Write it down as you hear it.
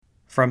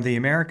From the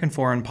American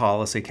Foreign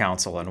Policy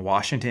Council in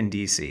Washington,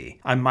 D.C.,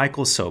 I'm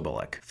Michael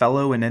Sobolik,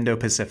 Fellow in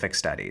Indo-Pacific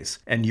Studies,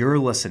 and you're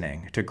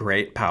listening to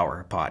Great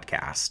Power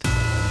Podcast.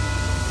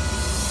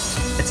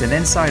 It's an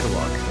inside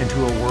look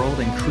into a world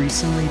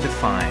increasingly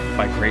defined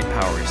by great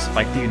powers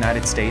like the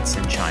United States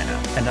and China,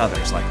 and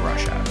others like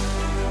Russia.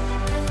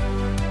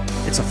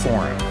 It's a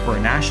forum where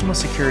national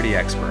security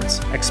experts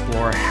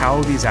explore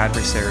how these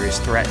adversaries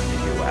threaten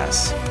the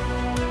U.S.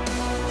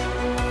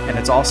 And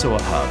it's also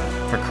a hub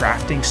for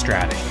crafting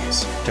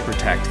strategies to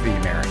protect the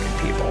American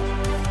people.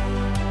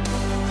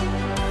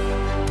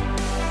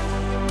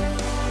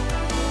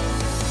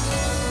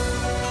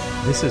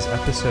 This is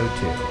Episode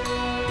 2,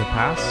 The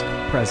Past,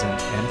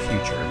 Present, and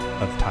Future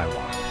of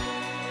Taiwan.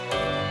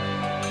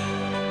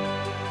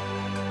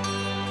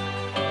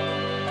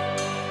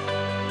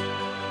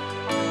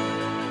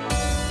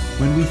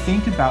 When we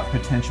think about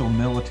potential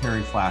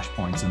military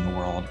flashpoints in the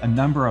world, a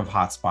number of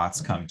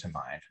hotspots come to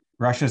mind.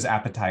 Russia's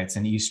appetites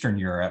in Eastern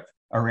Europe,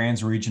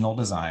 Iran's regional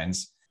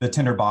designs, the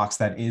tinderbox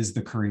that is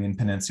the Korean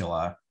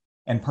Peninsula,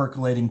 and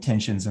percolating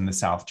tensions in the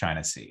South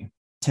China Sea.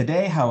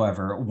 Today,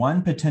 however,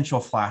 one potential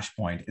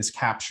flashpoint is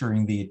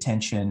capturing the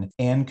attention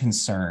and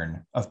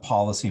concern of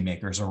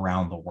policymakers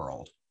around the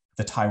world: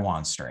 the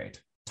Taiwan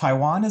Strait.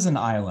 Taiwan is an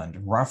island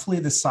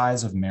roughly the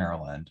size of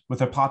Maryland,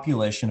 with a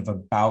population of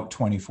about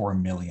 24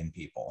 million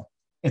people.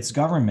 Its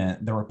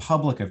government, the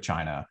Republic of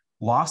China,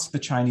 lost the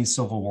Chinese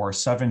Civil War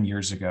 7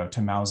 years ago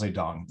to Mao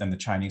Zedong and the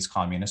Chinese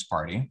Communist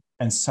Party,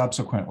 and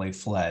subsequently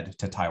fled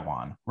to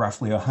Taiwan,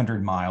 roughly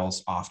 100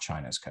 miles off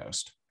China's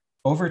coast.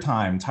 Over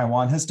time,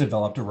 Taiwan has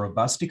developed a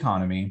robust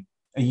economy,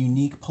 a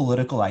unique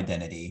political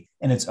identity,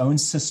 and its own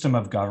system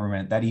of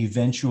government that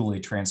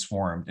eventually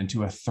transformed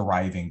into a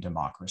thriving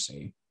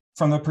democracy.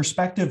 From the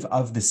perspective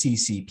of the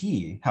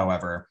CCP,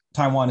 however,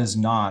 Taiwan is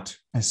not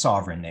a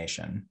sovereign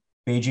nation.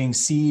 Beijing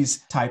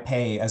sees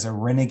Taipei as a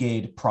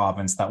renegade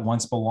province that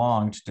once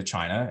belonged to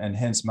China and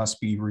hence must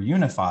be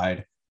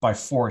reunified by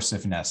force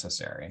if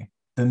necessary.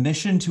 The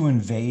mission to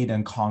invade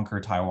and conquer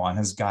Taiwan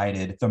has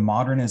guided the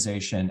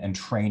modernization and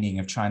training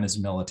of China's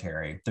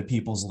military, the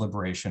People's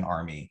Liberation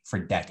Army, for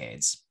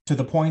decades, to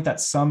the point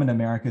that some in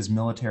America's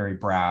military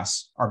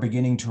brass are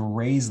beginning to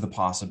raise the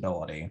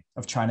possibility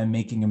of China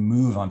making a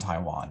move on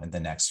Taiwan in the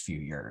next few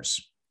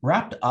years.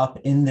 Wrapped up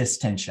in this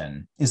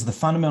tension is the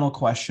fundamental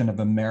question of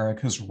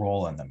America's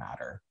role in the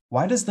matter.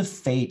 Why does the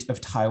fate of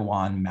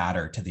Taiwan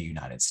matter to the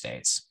United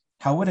States?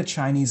 How would a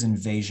Chinese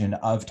invasion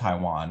of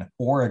Taiwan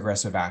or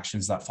aggressive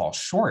actions that fall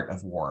short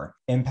of war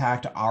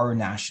impact our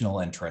national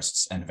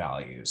interests and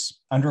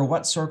values? Under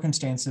what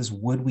circumstances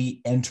would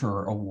we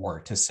enter a war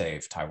to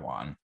save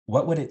Taiwan?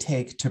 What would it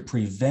take to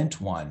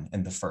prevent one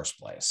in the first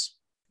place?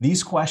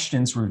 These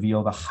questions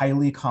reveal the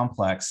highly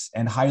complex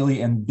and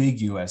highly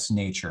ambiguous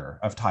nature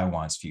of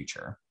Taiwan's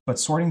future, but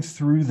sorting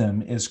through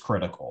them is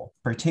critical,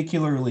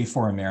 particularly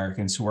for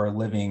Americans who are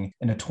living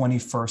in a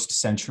 21st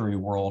century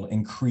world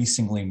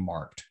increasingly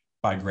marked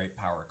by great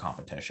power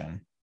competition.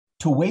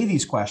 To weigh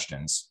these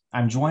questions,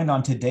 I'm joined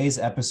on today's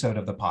episode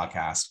of the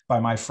podcast by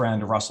my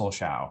friend Russell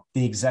Shao,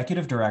 the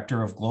Executive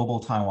Director of Global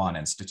Taiwan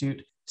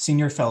Institute,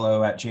 Senior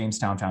Fellow at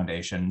Jamestown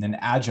Foundation, and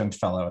Adjunct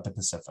Fellow at the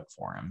Pacific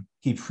Forum.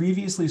 He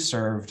previously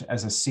served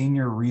as a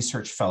Senior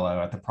Research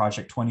Fellow at the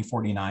Project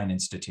 2049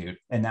 Institute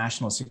and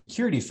National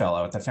Security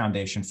Fellow at the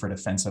Foundation for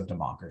Defense of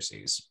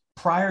Democracies.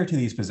 Prior to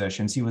these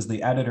positions, he was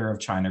the editor of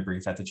China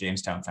Brief at the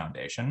Jamestown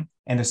Foundation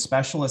and a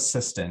special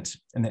assistant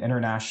in the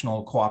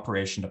International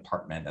Cooperation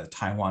Department at the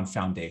Taiwan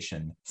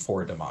Foundation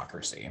for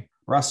Democracy.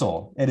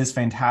 Russell, it is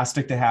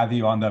fantastic to have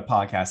you on the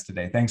podcast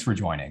today. Thanks for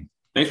joining.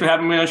 Thanks for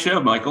having me on the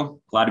show,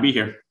 Michael. Glad to be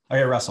here.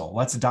 Okay, Russell,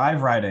 let's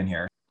dive right in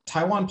here.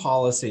 Taiwan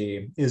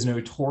policy is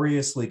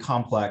notoriously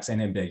complex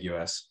and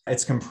ambiguous.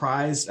 It's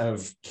comprised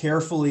of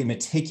carefully,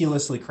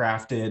 meticulously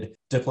crafted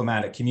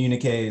diplomatic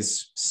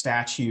communiques,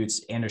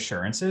 statutes, and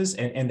assurances,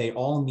 and they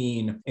all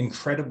mean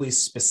incredibly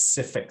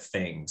specific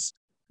things.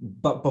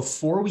 But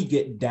before we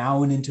get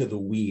down into the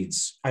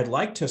weeds, I'd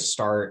like to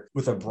start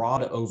with a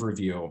broad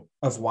overview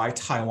of why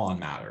Taiwan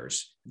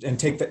matters and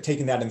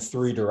taking that in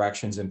three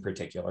directions in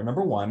particular.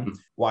 Number one,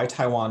 why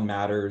Taiwan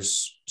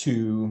matters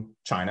to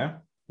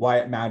China, why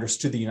it matters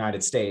to the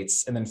United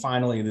States, and then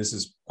finally, this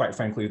is quite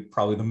frankly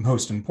probably the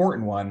most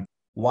important one,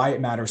 why it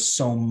matters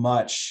so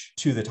much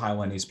to the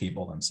Taiwanese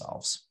people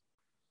themselves.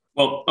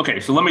 Well, okay,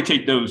 so let me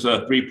take those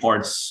three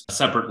parts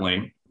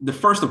separately. The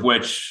first of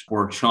which,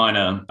 for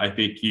China, I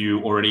think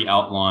you already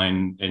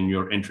outlined in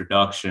your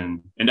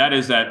introduction, and that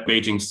is that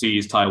Beijing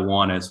sees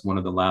Taiwan as one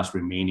of the last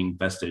remaining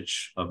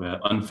vestige of an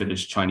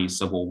unfinished Chinese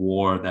Civil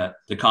War that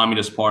the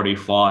Communist Party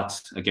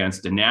fought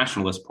against the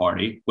Nationalist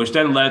Party, which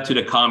then led to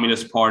the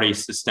Communist Party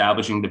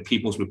establishing the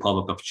People's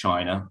Republic of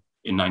China.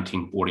 in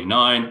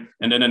 1949,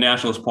 and then the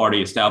Nationalist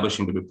Party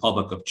establishing the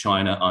Republic of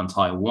China on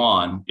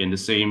Taiwan in the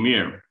same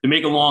year. To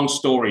make a long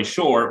story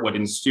short, what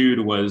ensued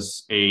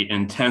was an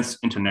intense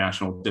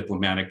international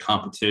diplomatic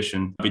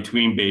competition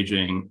between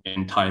Beijing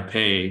and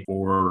Taipei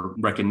for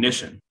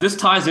recognition. This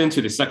ties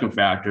into the second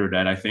factor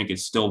that I think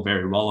is still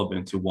very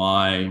relevant to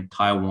why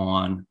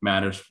Taiwan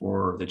matters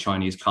for the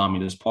Chinese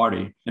Communist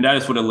Party, and that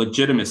is for the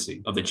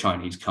legitimacy of the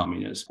Chinese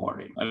Communist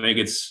Party. I think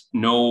it's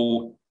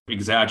no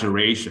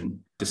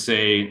exaggeration to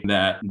say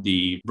that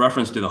the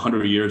reference to the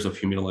 100 years of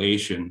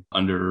humiliation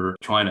under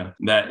China,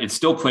 that it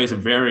still plays a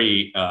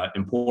very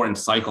important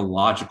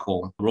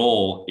psychological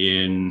role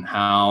in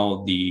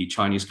how the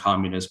Chinese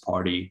Communist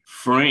Party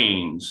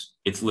frames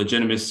its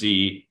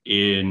legitimacy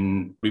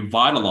in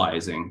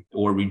revitalizing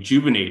or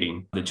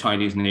rejuvenating the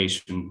Chinese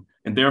nation,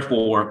 and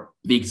therefore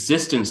the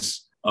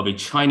existence of a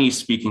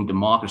Chinese-speaking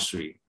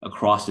democracy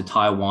across the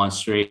Taiwan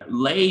Strait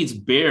lays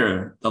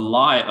bare the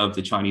lie of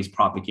the Chinese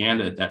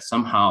propaganda that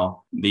somehow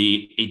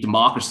a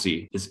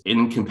democracy is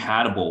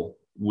incompatible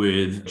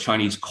with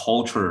Chinese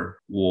culture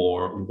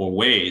or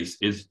ways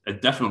is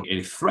definitely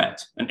a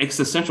threat, an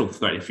existential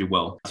threat, if you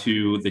will,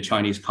 to the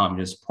Chinese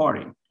Communist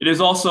Party. It is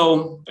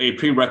also a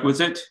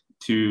prerequisite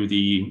to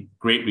the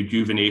great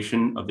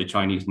rejuvenation of the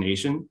Chinese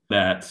nation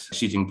that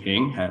Xi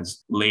Jinping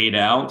has laid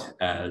out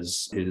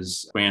as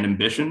his grand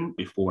ambition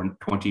before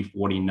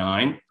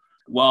 2049.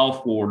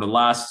 While for the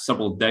last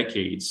several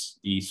decades,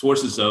 the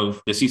sources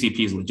of the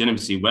CCP's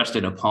legitimacy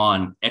rested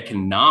upon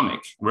economic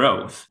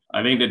growth,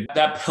 I think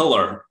that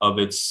pillar of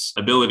its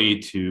ability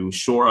to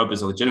shore up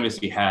its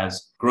legitimacy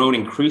has grown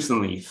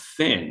increasingly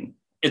thin.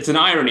 It's an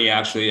irony,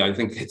 actually. I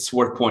think it's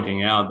worth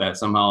pointing out that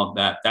somehow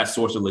that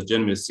source of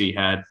legitimacy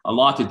had a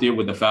lot to do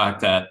with the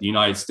fact that the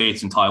United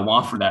States and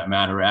Taiwan, for that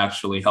matter,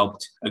 actually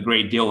helped a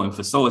great deal in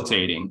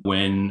facilitating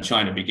when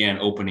China began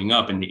opening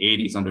up in the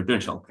 80s under Deng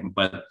Xiaoping.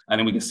 But I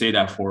think we can say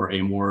that for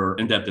a more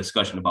in-depth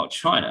discussion about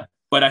China.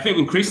 But I think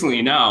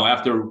increasingly now,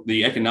 after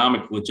the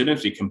economic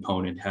legitimacy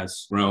component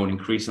has grown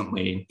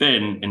increasingly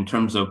thin in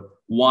terms of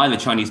why the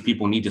Chinese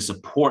people need to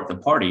support the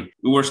party,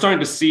 we're starting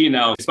to see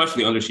now,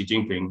 especially under Xi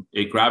Jinping,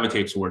 it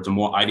gravitates towards a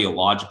more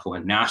ideological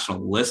and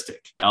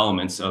nationalistic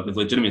elements of the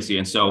legitimacy.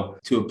 And so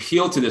to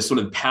appeal to this sort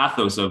of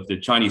pathos of the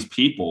Chinese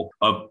people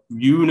of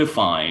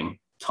unifying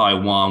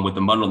Taiwan with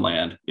the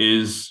motherland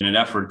is an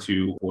effort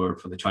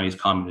for the Chinese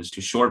communists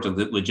to shore up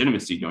the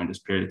legitimacy during this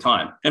period of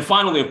time. And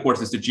finally, of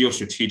course, is the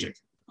geostrategic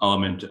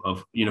element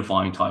of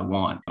unifying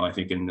Taiwan. I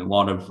think in a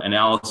lot of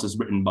analysis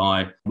written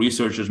by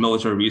researchers,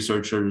 military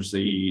researchers,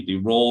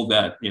 the role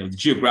that, the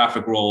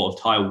geographic role of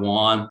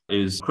Taiwan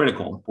is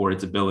critical for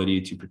its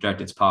ability to project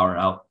its power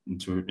out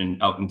into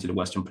the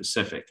Western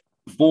Pacific.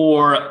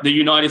 For the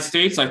United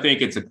States, I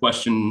think it's a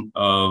question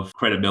of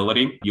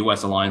credibility.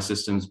 U.S. alliance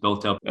systems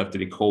built up after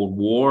the Cold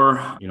War,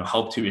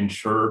 helped to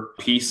ensure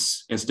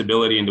peace and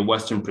stability in the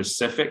Western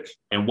Pacific.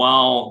 And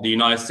while the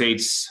United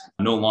States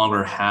no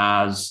longer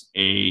has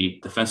a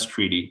defense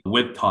treaty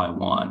with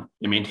Taiwan,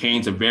 it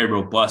maintains a very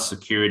robust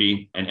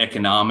security and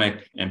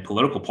economic and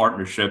political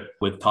partnership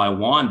with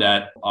Taiwan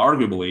that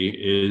arguably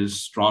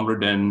is stronger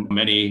than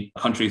many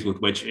countries with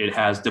which it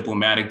has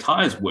diplomatic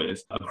ties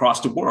with across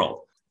the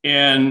world.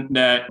 And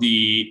that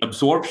the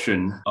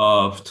absorption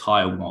of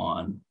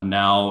Taiwan,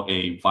 now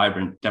a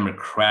vibrant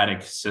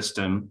democratic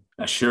system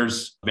that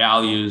shares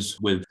values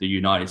with the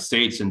United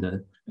States and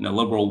the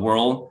liberal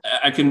world,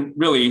 I can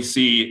really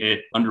see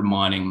it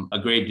undermining a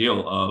great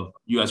deal of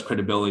U.S.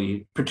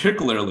 credibility,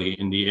 particularly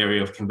in the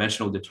area of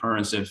conventional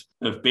deterrence. If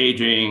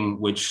Beijing,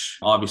 which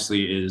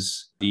obviously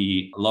is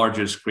the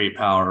largest great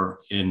power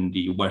in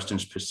the Western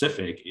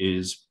Pacific,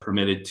 is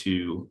permitted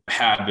to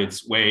have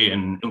its way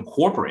and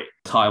incorporate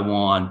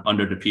Taiwan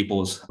under the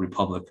People's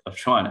Republic of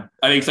China.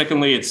 I think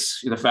secondly,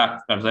 it's the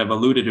fact, as I've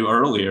alluded to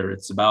earlier,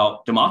 it's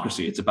about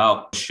democracy. It's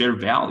about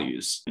shared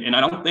values. And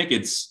I don't think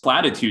it's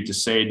platitude to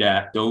say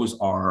that those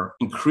are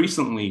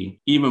increasingly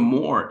even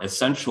more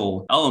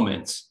essential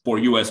elements for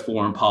U.S.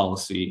 foreign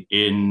policy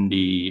in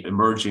the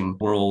emerging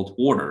world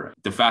order.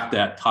 The fact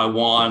that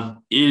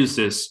Taiwan is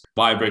this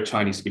vibrant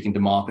Chinese-speaking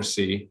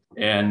democracy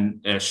and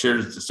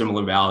shares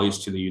similar values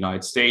to the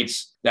United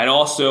States, that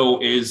also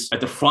is at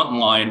the front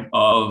line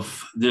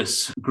of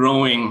this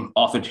growing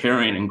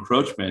authoritarian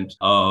encroachment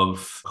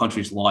of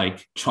countries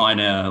like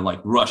China,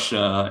 like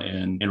Russia,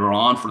 and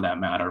Iran, for that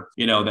matter.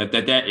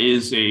 That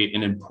is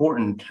an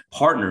important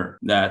partner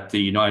that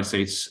the United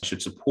States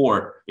should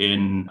support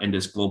in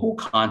this global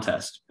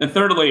contest. And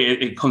thirdly,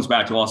 it comes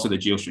back to also the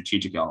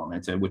geostrategic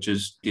element, which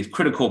is the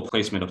critical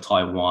placement of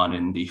Taiwan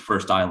in the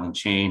first island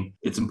chain,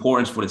 its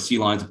importance for the sea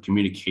lines of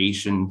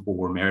communication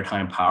for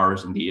maritime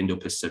powers in the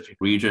Indo-Pacific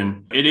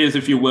region, It is,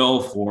 if you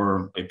will,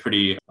 for a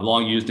pretty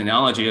long used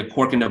analogy, a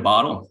cork in a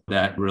bottle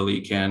that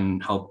really can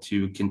help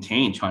to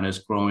contain China's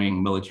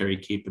growing military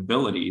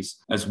capabilities,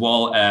 as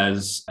well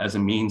as a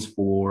means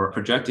for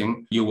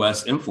projecting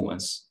U.S.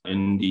 influence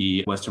in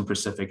the Western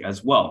Pacific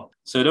as well.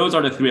 So those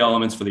are the three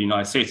elements for the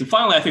United States. And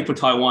finally, I think for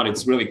Taiwan,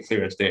 it's really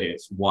clear as day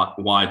is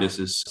why this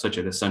is such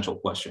an essential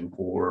question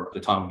for the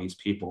Taiwanese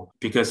people,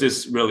 because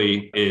this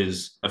really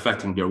is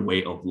affecting their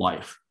way of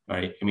life,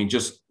 right? I mean,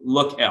 just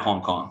look at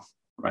Hong Kong,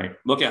 right?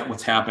 Look at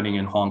what's happening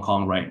in Hong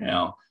Kong right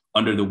now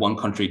under the one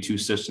country, two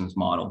systems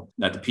model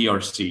that the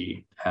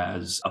PRC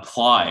has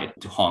applied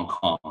to Hong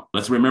Kong.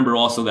 Let's remember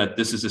also that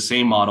this is the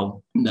same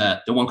model,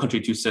 that the one country,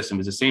 two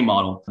system is the same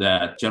model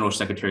that General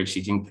Secretary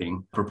Xi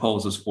Jinping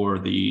proposes for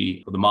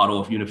the model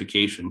of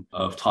unification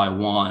of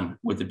Taiwan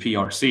with the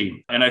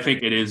PRC. And I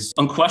think it is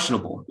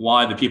unquestionable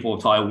why the people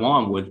of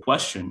Taiwan would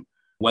question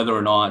whether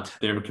or not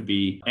there could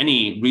be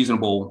any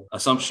reasonable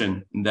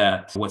assumption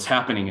that what's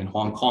happening in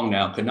Hong Kong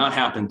now could not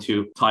happen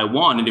to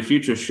Taiwan in the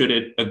future should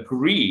it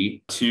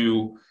agree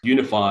to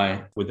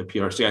unify with the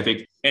PRC. I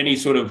think any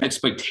sort of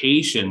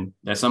expectation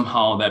that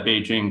somehow that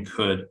Beijing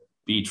could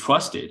be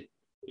trusted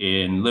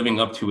in living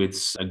up to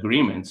its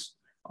agreements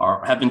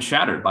have been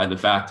shattered by the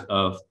fact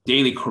of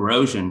daily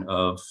corrosion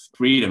of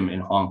freedom in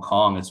Hong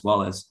Kong, as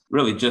well as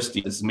really just the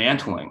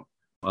dismantling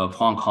of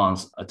Hong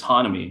Kong's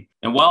autonomy.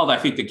 And while I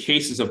think the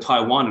cases of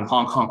Taiwan and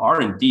Hong Kong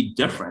are indeed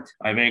different,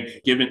 I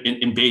think given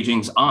in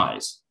Beijing's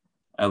eyes,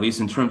 at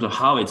least in terms of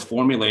how it's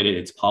formulated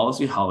its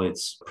policy, how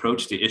it's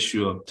approached the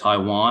issue of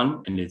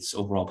Taiwan and its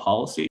overall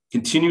policy,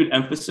 continued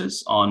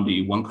emphasis on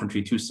the one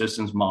country, two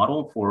systems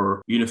model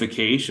for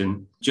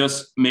unification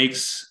just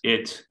makes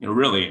it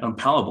really an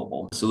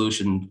unpalatable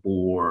solution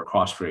for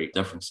cross-strait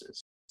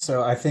differences.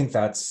 So I think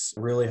that's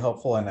really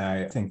helpful. And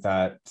I think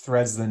that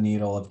threads the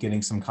needle of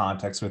getting some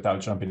context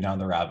without jumping down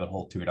the rabbit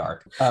hole too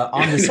dark.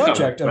 On the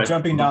subject of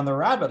jumping down the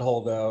rabbit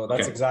hole, though,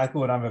 that's exactly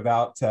what I'm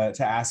about to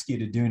ask you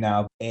to do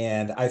now.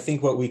 And I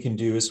think what we can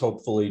do is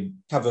hopefully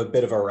have a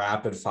bit of a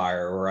rapid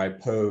fire where I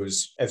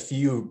pose a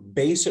few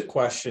basic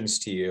questions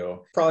to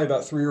you, probably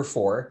about 3 or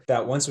 4,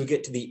 that once we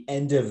get to the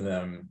end of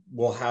them,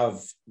 we'll have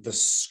the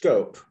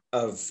scope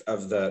of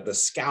the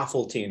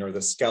scaffolding or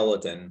the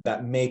skeleton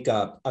that make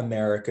up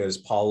America's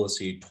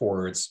policy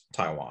towards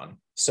Taiwan.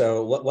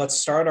 So let's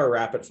start our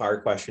rapid fire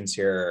questions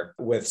here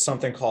with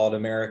something called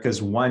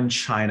America's One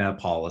China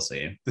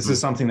policy. This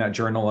is something that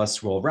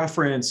journalists will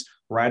reference,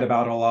 write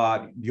about a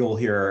lot. You'll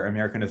hear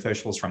American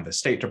officials from the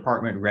State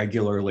Department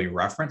regularly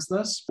reference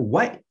this.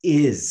 What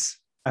is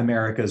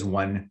America's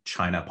One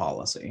China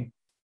policy?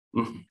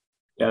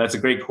 Yeah, that's a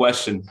great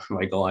question,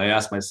 Michael. I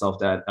ask myself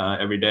that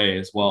every day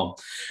as well.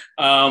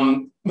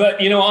 But,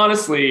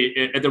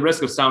 honestly, at the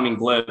risk of sounding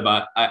glib,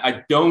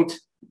 I don't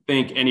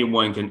think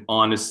anyone can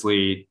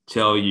honestly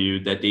tell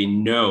you that they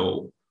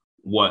know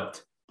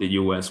what the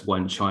U.S.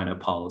 One China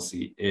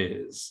policy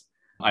is.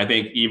 I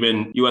think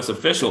even U.S.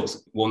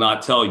 officials will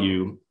not tell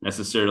you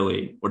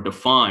necessarily or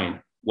define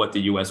what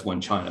the U.S.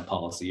 One China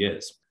policy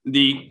is.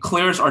 The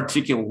clearest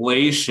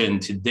articulation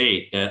to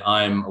date that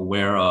I'm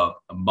aware of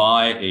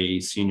by a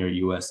senior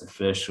U.S.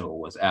 official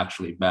was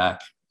actually back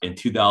in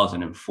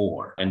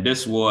 2004. And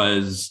this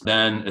was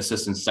then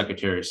Assistant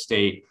Secretary of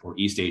State for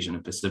East Asian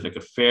and Pacific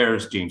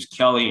Affairs, James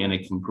Kelly, in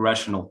a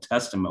congressional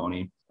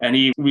testimony. And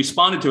he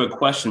responded to a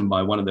question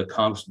by one of the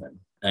congressmen.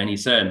 And he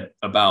said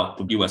about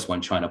the U.S.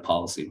 One China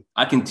policy,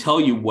 I can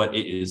tell you what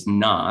it is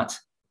not.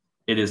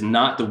 It is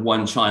not the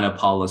One China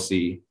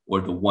policy or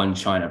the One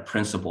China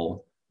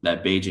principle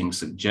that Beijing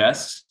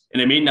suggests.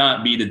 And it may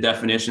not be the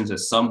definitions that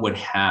some would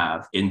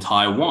have in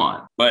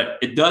Taiwan, but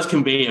it does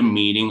convey a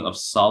meaning of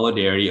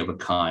solidarity of a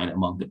kind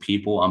among the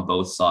people on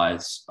both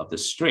sides of the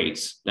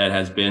straits that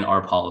has been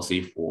our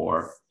policy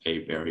for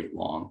a very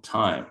long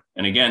time.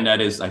 And again, that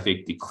is, I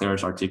think, the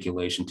clearest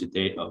articulation to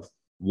date of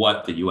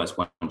what the U.S.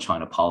 One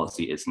China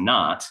policy is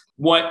not.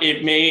 What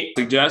it may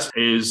suggest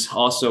is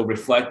also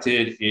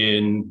reflected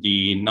in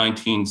the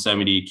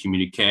 1970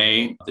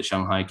 communique, the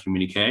Shanghai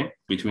Communique,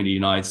 between the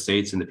United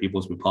States and the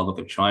People's Republic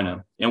of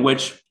China, in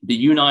which the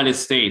United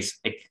States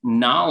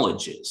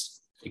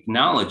acknowledges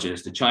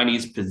the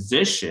Chinese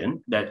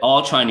position that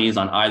all Chinese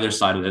on either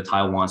side of the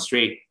Taiwan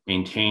Strait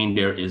maintain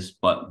there is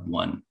but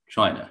one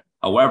China.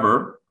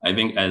 However, I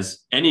think as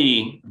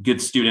any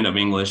good student of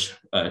English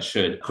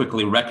should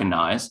quickly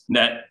recognize,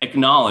 that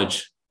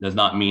acknowledge does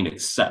not mean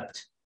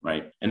accept,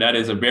 right? And that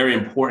is a very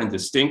important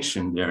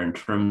distinction there in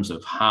terms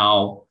of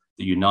how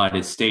the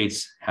United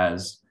States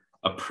has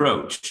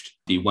approached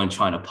the One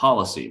China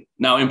policy.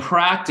 Now, in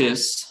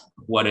practice,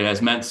 what it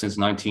has meant since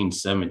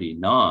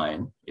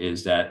 1979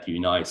 is that the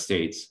United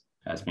States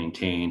has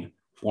maintained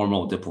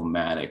formal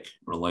diplomatic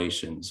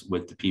relations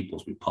with the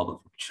People's Republic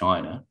of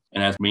China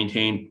and has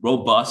maintained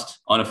robust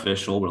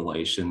unofficial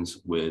relations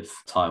with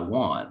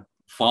Taiwan.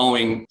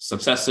 Following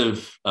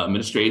successive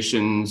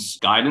administrations'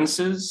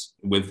 guidances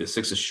with the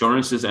 6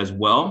 assurances as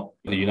well,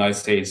 the United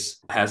States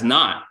has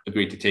not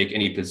agreed to take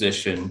any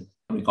position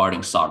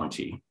regarding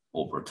sovereignty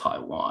over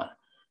Taiwan.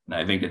 And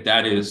I think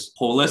that is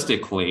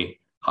holistically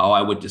how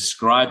I would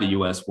describe the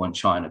U.S. one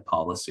China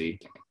policy.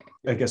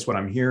 I guess what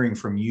I'm hearing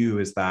from you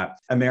is that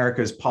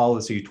America's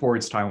policy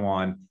towards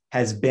Taiwan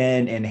has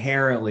been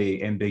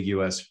inherently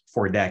ambiguous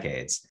for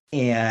decades.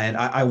 And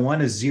I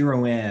want to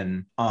zero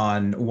in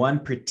on one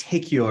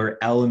particular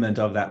element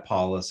of that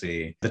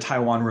policy, the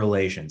Taiwan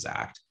Relations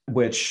Act,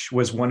 which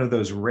was one of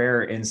those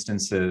rare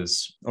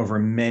instances over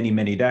many,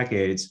 many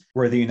decades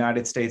where the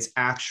United States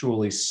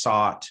actually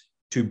sought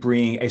to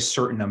bring a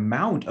certain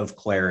amount of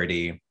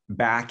clarity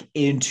back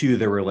into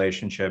the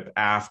relationship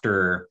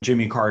after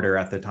Jimmy Carter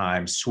at the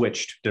time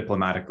switched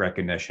diplomatic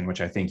recognition, which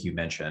I think you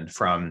mentioned,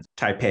 from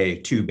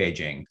Taipei to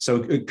Beijing.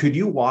 So could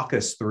you walk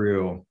us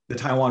through the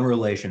Taiwan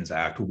Relations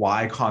Act,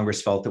 why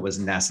Congress felt it was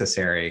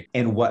necessary,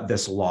 and what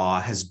this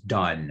law has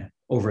done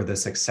over the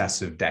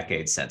successive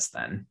decades since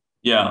then?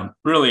 Yeah,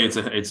 really,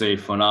 it's a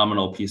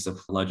phenomenal piece of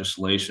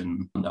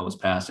legislation that was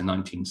passed in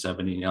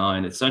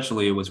 1979.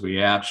 Essentially, it was a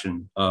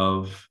reaction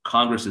of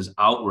Congress's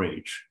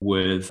outrage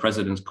with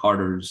President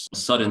Carter's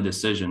sudden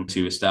decision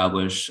to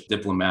establish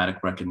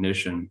diplomatic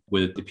recognition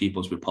with the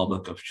People's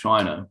Republic of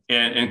China.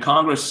 And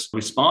Congress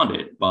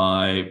responded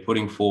by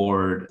putting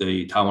forward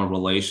the Taiwan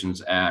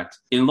Relations Act,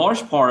 in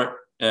large part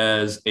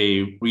as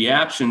a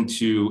reaction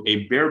to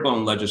a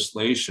bare-bone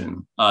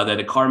legislation that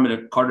the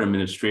Carter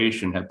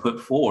administration had put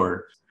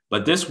forward.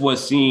 But this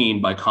was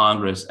seen by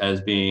Congress as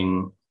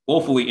being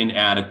woefully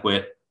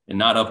inadequate and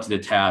not up to the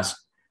task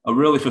of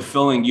really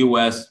fulfilling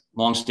U.S.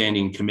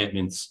 longstanding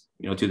commitments,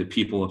 to the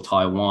people of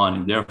Taiwan.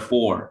 And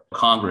therefore,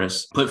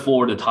 Congress put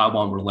forward the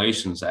Taiwan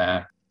Relations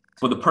Act.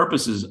 For the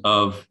purposes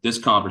of this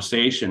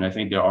conversation, I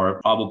think there are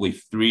probably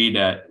three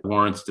that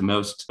warrants the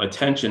most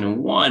attention. And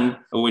one,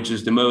 which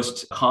is the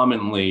most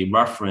commonly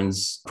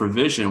referenced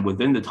provision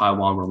within the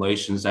Taiwan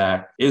Relations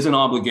Act, is an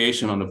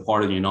obligation on the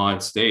part of the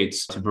United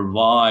States to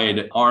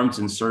provide arms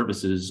and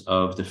services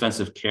of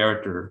defensive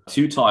character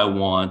to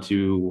Taiwan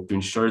to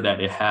ensure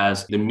that it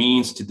has the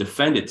means to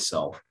defend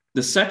itself.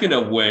 The second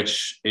of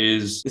which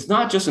is, it's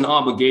not just an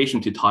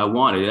obligation to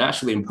Taiwan, it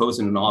actually imposes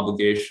an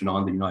obligation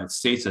on the United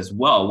States as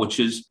well, which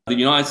is the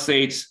United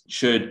States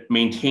should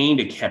maintain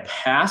the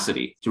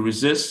capacity to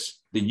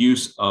resist the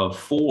use of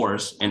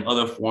force and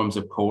other forms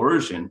of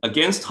coercion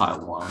against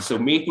Taiwan. So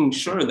making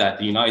sure that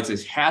the United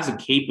States has the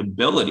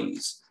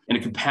capabilities and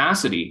the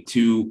capacity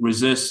to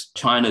resist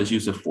China's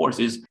use of force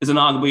is an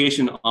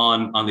obligation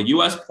on the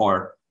US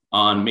part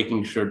on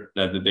making sure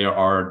that there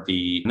are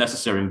the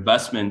necessary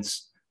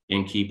investments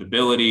and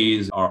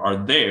capabilities are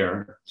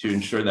there to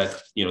ensure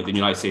that the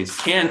United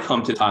States can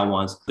come to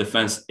Taiwan's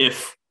defense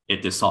if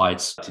it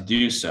decides to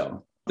do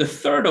so. The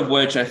third of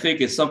which I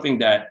think is something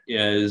that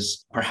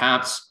is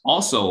perhaps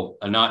also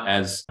not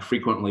as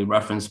frequently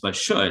referenced, but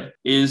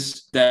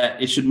is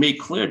that it should make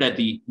clear that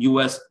the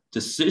U.S.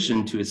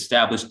 decision to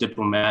establish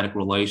diplomatic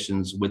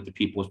relations with the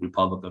People's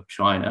Republic of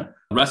China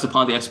rests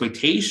upon the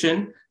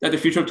expectation that the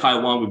future of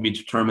Taiwan would be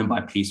determined by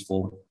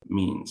peaceful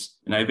means.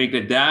 And I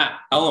think that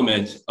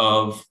element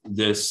of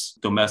this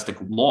domestic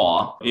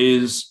law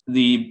is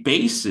the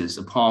basis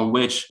upon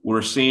which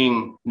we're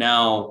seeing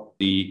now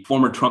the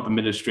former Trump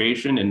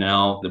administration and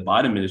now the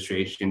Biden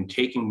administration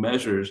taking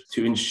measures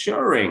to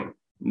ensuring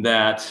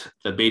that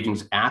the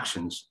Beijing's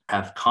actions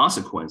have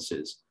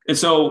consequences. And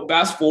so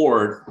fast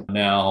forward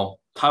now,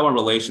 Taiwan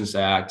Relations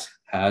Act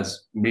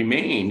has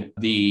remained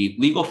the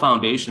legal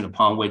foundation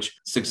upon which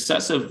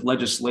successive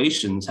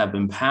legislations have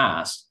been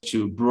passed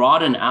to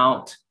broaden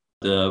out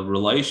the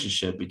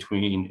relationship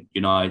between the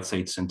United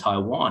States and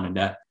Taiwan. And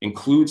that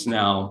includes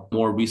now,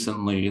 more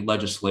recently,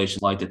 legislation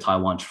like the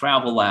Taiwan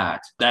Travel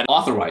Act that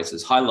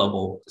authorizes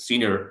high-level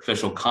senior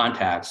official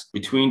contacts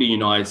between the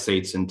United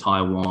States and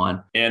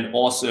Taiwan, and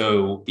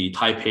also the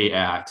Taipei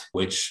Act,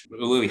 which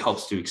really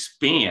helps to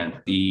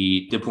expand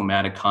the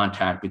diplomatic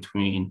contact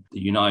between the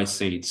United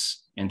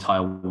States and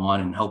Taiwan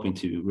and helping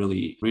to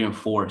really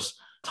reinforce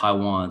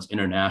Taiwan's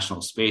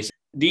international space.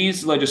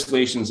 These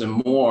legislations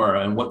and more,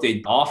 and what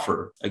they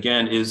offer,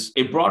 again, is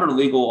a broader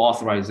legal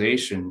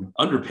authorization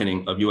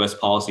underpinning of U.S.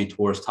 policy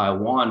towards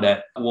Taiwan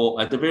that will,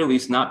 at the very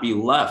least, not be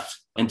left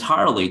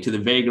entirely to the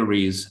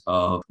vagaries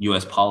of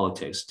U.S.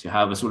 politics, to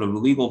have a sort of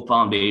legal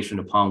foundation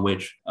upon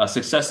which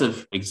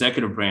successive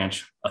executive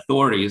branch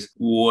authorities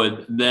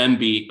would then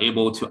be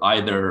able to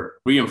either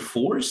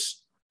reinforce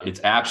its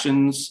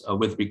actions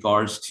with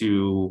regards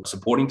to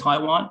supporting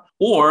Taiwan,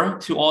 or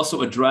to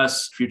also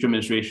address future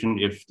administration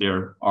if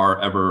there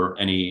are ever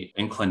any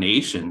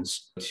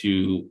inclinations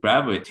to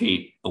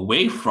gravitate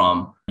away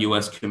from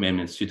U.S.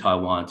 commitments to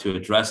Taiwan, to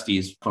address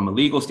these from a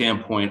legal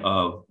standpoint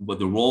of what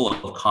the role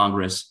of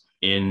Congress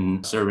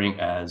in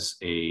serving as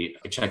a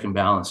check and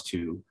balance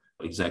to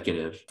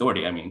executive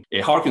authority. I mean,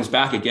 it harkens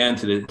back again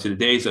to the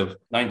days of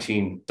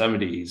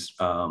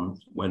 1970s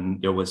when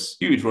there was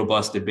huge,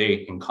 robust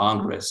debate in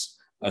Congress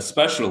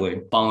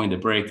especially following the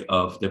break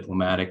of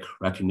diplomatic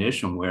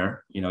recognition,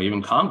 where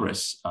even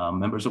Congress,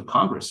 members of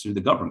Congress through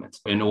the government,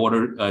 in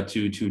order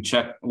to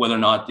check whether or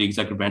not the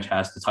executive branch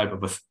has the type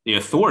of the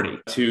authority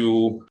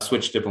to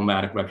switch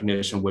diplomatic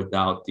recognition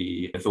without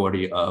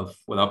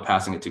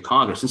passing it to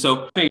Congress. And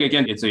so I think,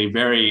 again, it's a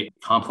very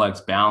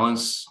complex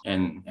balance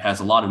and has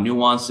a lot of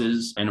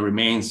nuances, and it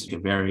remains a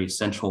very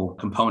central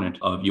component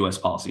of U.S.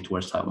 policy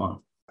towards Taiwan.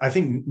 I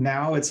think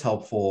now it's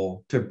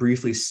helpful to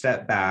briefly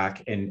step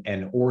back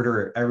and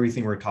order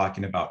everything we're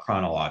talking about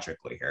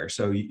chronologically here.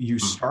 So you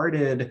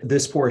started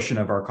this portion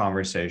of our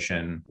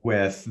conversation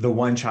with the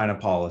One China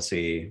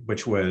policy,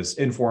 which was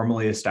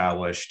informally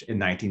established in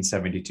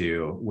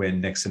 1972 when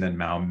Nixon and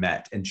Mao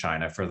met in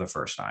China for the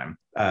first time.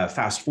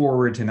 Fast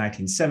forward to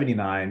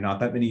 1979,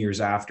 not that many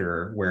years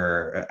after,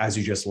 where, as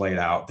you just laid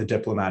out, the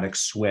diplomatic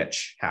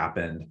switch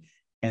happened.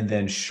 And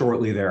then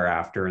shortly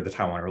thereafter, the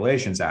Taiwan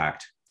Relations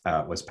Act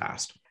was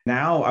passed.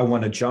 Now, I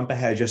want to jump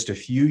ahead just a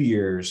few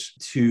years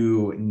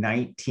to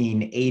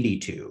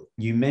 1982.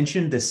 You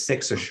mentioned the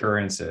 6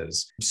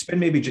 assurances. Spend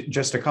maybe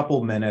just a couple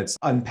of minutes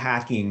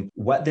unpacking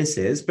what this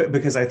is, but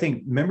because I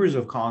think members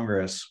of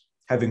Congress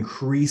have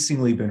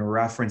increasingly been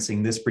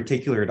referencing this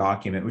particular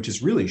document, which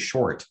is really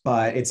short,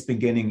 but it's been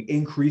getting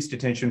increased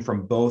attention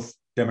from both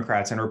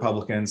Democrats and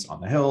Republicans on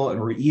the Hill.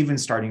 And we're even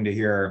starting to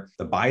hear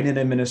the Biden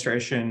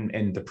administration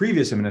and the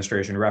previous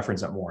administration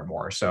reference it more and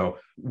more. So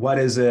what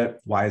is it?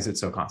 Why is it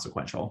so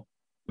consequential?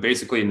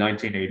 Basically, in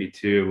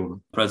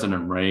 1982,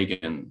 President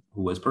Reagan,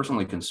 who was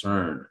personally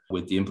concerned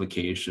with the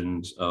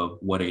implications of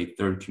what a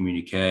third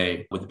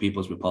communique with the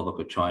People's Republic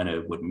of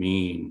China would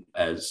mean,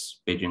 as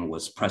Beijing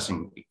was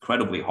pressing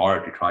incredibly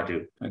hard to try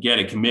to get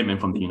a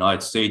commitment from the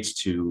United States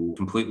to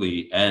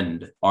completely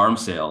end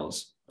arms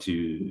sales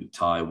to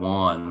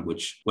Taiwan,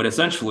 which would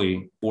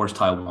essentially force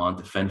Taiwan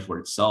to fend for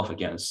itself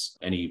against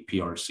any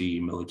PRC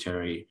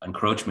military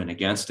encroachment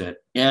against it.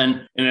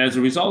 And as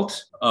a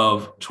result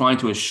of trying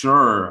to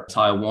assure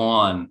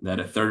Taiwan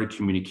that a third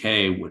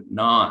communique would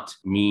not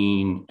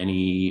mean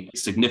any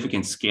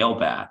significant scale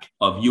back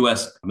of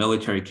U.S.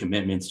 military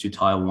commitments to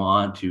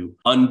Taiwan, to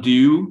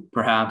undo,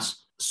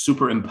 perhaps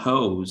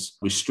superimpose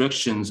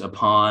restrictions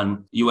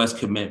upon U.S.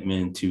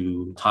 commitment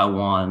to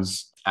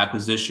Taiwan's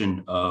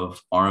acquisition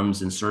of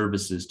arms and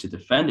services to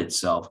defend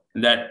itself,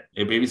 that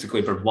it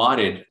basically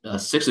provided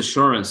 6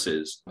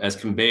 assurances as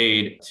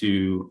conveyed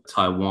to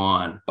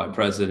Taiwan by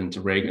President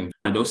Reagan.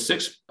 And those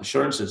 6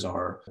 assurances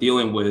are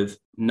dealing with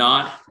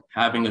not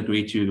having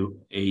agreed to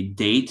a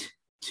date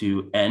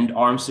to end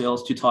arms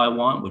sales to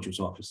Taiwan, which was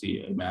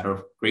obviously a matter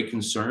of great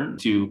concern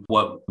to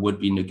what would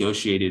be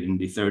negotiated in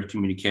the third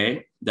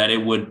communique, that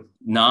it would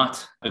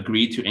not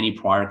agree to any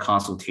prior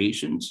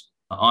consultations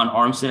on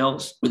arms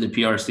sales with the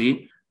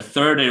PRC.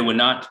 Third, it would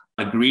not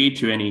agree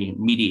to any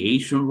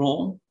mediation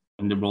role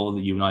in the role of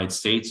the United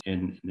States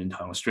in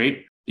Taiwan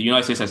Strait. The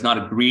United States has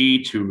not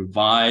agreed to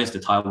revise the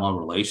Taiwan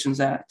Relations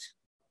Act.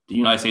 The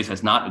United States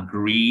has not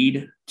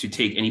agreed to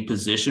take any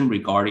position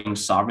regarding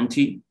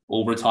sovereignty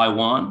over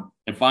Taiwan.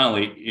 And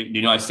finally, the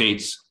United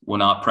States will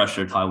not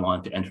pressure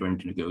Taiwan to enter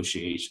into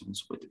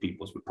negotiations with the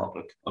People's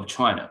Republic of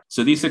China.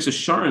 So these 6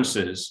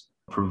 assurances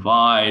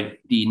provide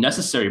the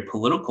necessary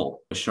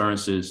political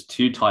assurances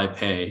to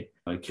Taipei,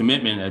 a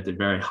commitment at the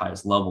very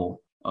highest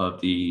level of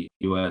the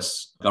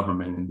U.S.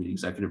 government and the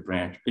executive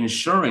branch,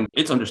 ensuring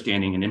its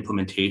understanding and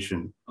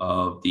implementation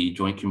of the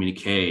joint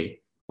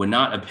communique would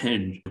not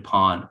impinge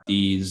upon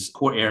these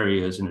core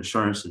areas and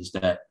assurances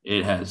that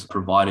it has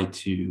provided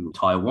to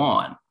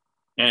Taiwan.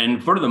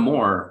 And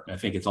furthermore, I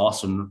think it's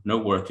also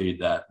noteworthy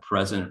that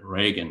President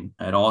Reagan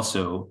had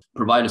also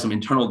provided some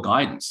internal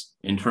guidance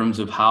in terms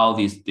of how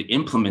the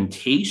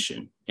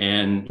implementation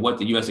and what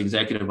the U.S.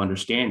 executive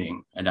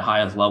understanding at the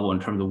highest level in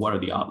terms of what are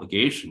the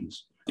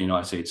obligations of the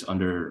United States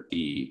under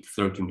the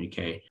third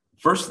communique.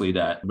 Firstly,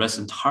 that rests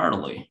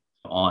entirely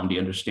on the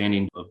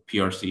understanding of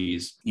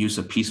PRC's use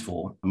of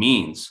peaceful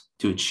means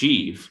to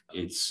achieve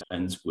its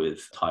ends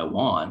with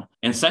Taiwan.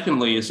 And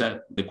secondly, is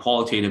that the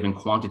qualitative and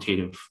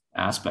quantitative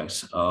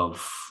aspects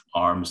of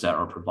arms that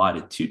are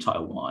provided to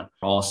Taiwan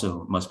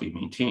also must be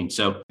maintained.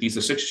 So these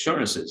are 6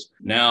 assurances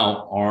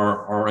now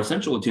are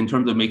essential in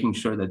terms of making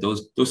sure that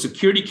those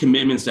security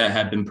commitments that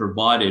have been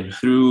provided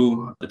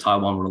through the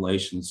Taiwan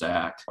Relations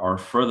Act are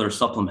further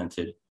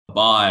supplemented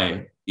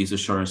by these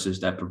assurances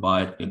that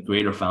provide a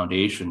greater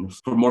foundation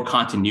for more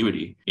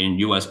continuity in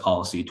U.S.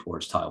 policy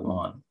towards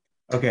Taiwan.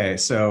 Okay,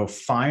 so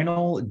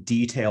final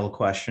detail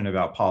question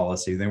about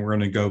policy, then we're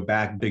going to go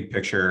back big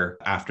picture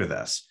after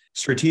this.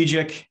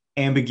 Strategic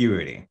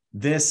ambiguity.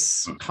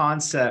 This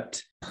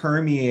concept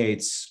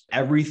permeates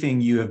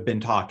everything you have been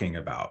talking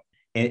about.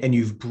 And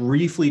you've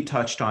briefly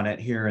touched on it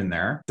here and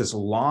there, this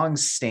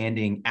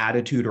long-standing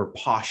attitude or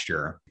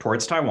posture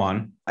towards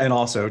Taiwan and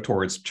also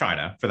towards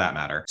China, for that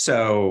matter.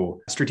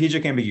 So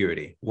strategic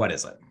ambiguity, what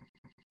is it?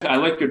 I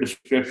like your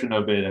description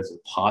of it as a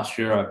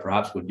posture. I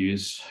perhaps would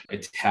use a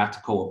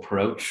tactical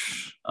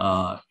approach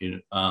of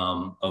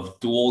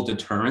dual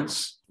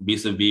deterrence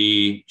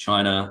vis-a-vis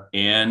China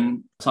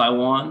and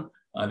Taiwan.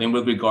 I think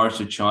with regards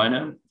to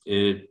China,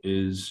 it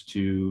is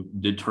to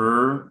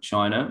deter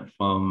China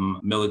from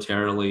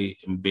militarily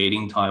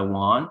invading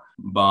Taiwan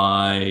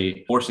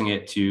by forcing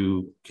it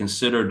to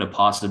consider the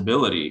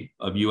possibility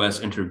of US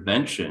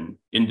intervention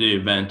in the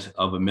event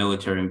of a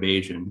military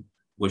invasion,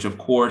 which of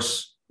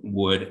course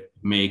would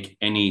make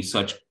any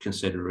such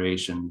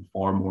consideration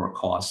far more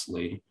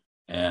costly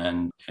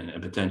and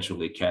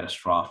potentially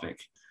catastrophic.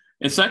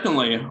 And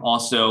secondly,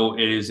 also,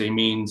 it is a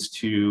means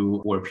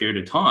to, for a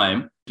period of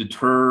time,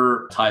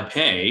 deter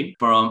Taipei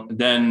from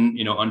then,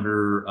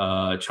 under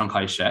Chiang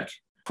Kai-shek,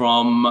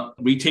 from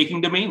retaking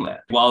the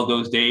mainland. While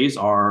those days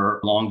are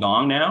long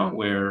gone now,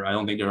 where I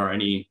don't think there are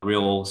any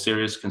real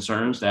serious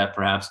concerns that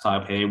perhaps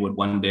Taipei would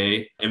one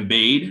day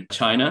invade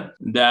China,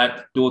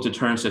 that dual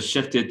deterrence has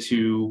shifted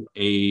to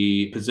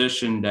a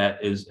position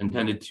that is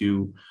intended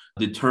to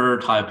deter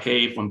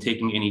Taipei from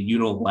taking any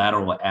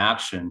unilateral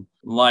action,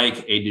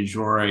 like a de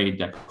jure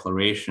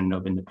declaration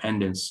of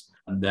independence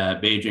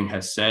that Beijing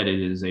has said it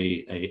is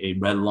a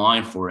red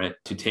line for it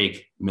to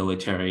take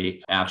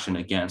military action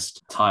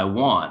against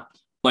Taiwan.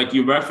 Like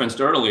you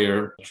referenced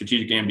earlier,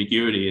 strategic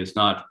ambiguity is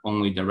not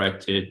only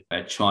directed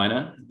at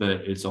China, but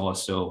it's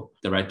also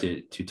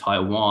directed to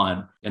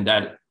Taiwan. And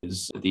that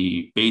is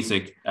the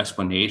basic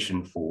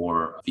explanation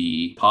for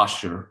the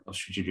posture of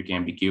strategic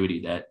ambiguity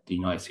that the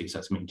United States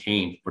has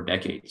maintained for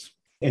decades.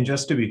 And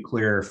just to be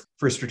clear,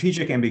 for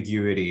strategic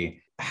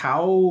ambiguity,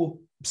 how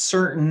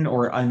certain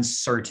or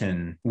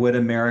uncertain would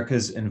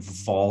America's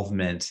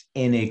involvement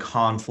in a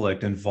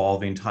conflict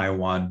involving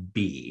Taiwan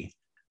be?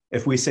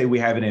 If we say we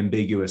have an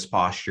ambiguous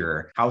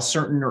posture, how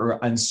certain or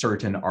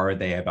uncertain are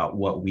they about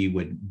what we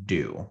would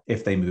do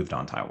if they moved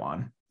on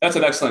Taiwan? That's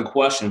an excellent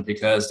question,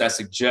 because that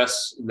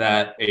suggests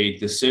that a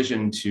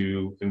decision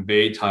to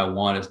invade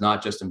Taiwan is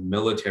not just a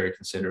military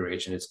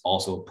consideration, it's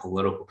also a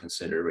political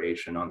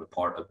consideration on the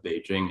part of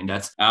Beijing. And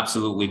that's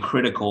absolutely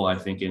critical, I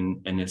think,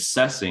 in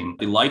assessing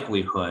the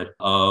likelihood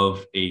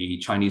of a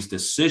Chinese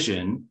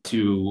decision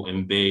to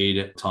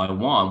invade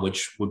Taiwan,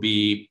 which would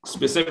be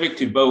specific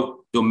to both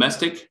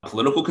domestic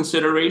political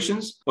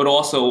considerations, but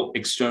also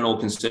external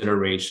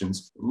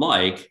considerations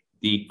like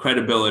the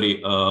credibility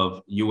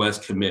of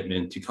U.S.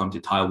 commitment to come to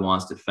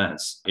Taiwan's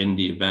defense in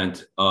the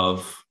event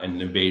of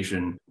an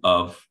invasion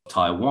of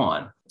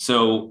Taiwan.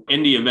 So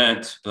in the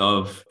event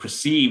of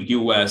perceived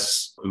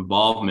U.S.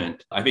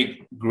 involvement, I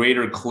think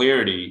greater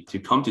clarity to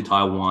come to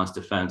Taiwan's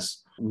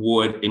defense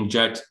would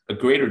inject a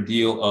greater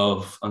deal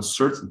of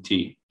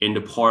uncertainty in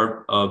the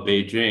part of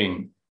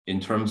Beijing in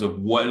terms of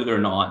whether or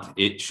not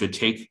it should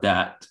take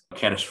that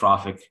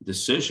catastrophic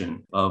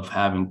decision of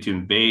having to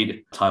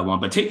invade Taiwan.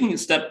 But taking a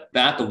step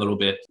back a little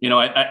bit,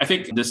 I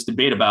think this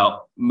debate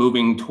about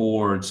moving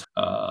towards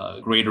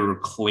greater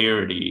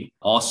clarity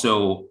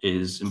also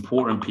is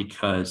important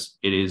because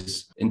it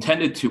is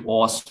intended to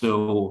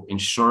also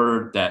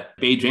ensure that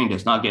Beijing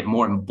does not get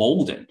more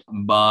emboldened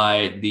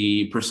by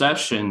the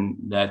perception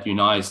that the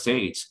United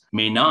States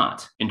may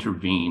not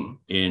intervene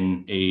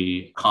in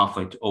a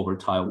conflict over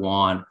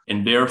Taiwan,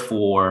 and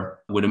therefore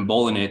would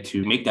embolden it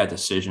to make that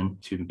decision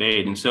to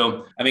invade. And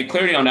so I think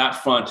clarity on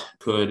that front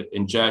could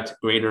inject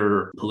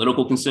greater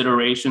political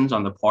considerations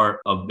on the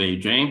part of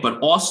Beijing, but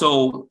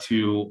also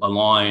to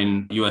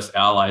align U.S.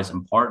 allies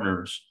and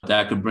partners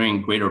that could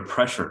bring greater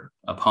pressure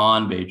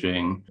upon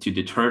Beijing to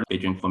deter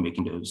Beijing from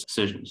making those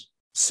decisions.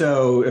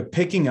 So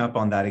picking up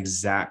on that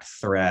exact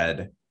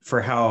thread for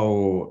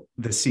how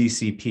the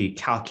CCP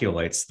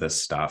calculates this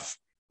stuff,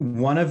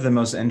 one of the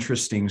most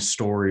interesting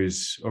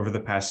stories over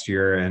the past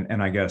year,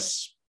 and I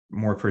guess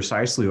more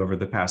precisely over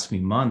the past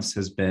few months,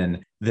 has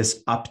been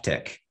this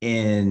uptick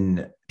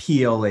in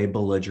PLA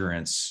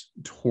belligerence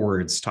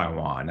towards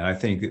Taiwan. And I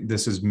think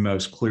this is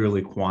most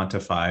clearly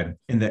quantified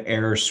in the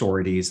air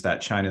sorties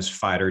that China's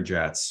fighter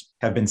jets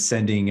have been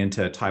sending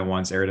into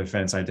Taiwan's air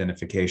defense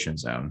identification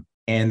zone.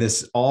 And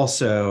this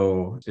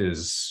also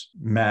is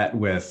met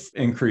with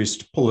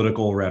increased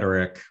political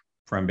rhetoric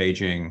from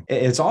Beijing.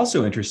 It's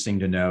also interesting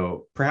to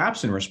know,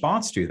 perhaps in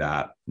response to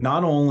that,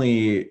 not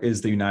only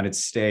is the United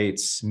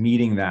States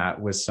meeting that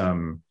with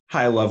some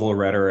high-level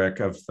rhetoric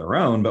of their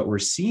own, but we're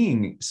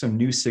seeing some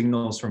new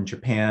signals from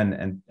Japan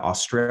and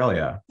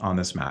Australia on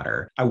this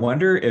matter. I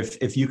wonder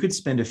if you could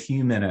spend a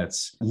few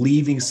minutes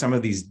leaving some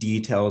of these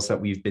details that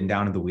we've been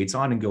down in the weeds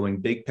on and going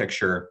big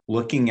picture,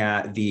 looking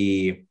at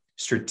the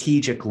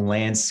strategic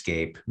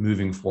landscape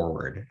moving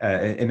forward.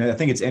 And I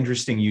think it's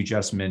interesting you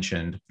just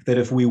mentioned that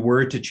if we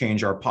were to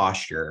change our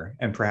posture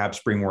and perhaps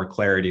bring more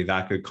clarity,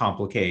 that could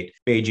complicate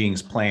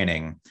Beijing's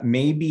planning.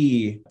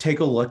 Maybe take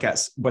a look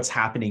at what's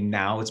happening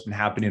now. It's been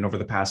happening over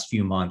the past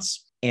few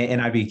months.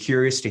 And I'd be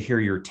curious to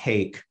hear your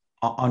take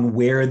on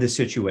where the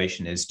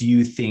situation is. Do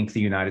you think the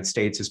United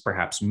States is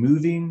perhaps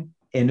moving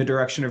in the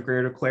direction of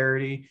greater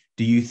clarity?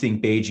 Do you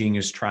think Beijing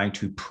is trying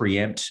to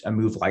preempt a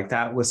move like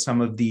that with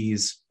some of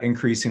these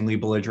increasingly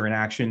belligerent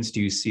actions?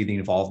 Do you see the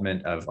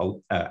involvement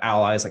of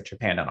allies like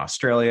Japan and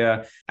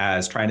Australia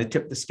as trying to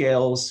tip the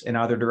scales in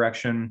either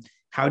direction?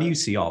 How do you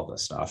see all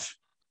this stuff?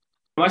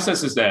 My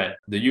sense is that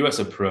the U.S.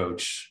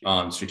 approach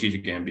on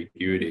strategic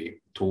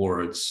ambiguity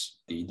towards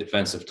the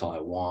defense of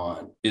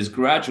Taiwan is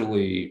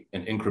gradually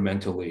and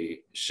incrementally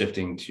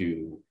shifting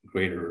to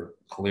greater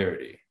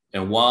clarity.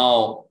 And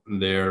while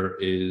there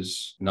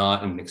is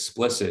not an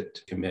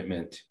explicit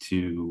commitment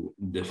to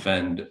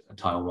defend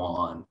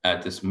Taiwan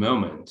at this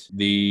moment,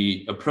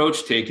 the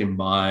approach taken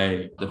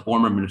by the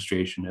former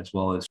administration as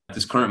well as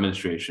this current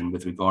administration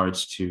with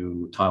regards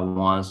to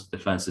Taiwan's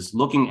defense is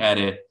looking at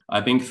it,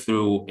 I think,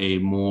 through a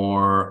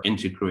more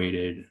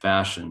integrated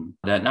fashion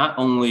that not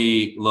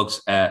only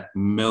looks at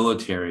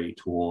military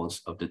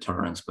tools of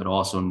deterrence, but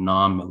also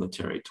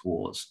non-military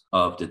tools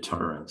of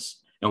deterrence.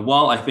 And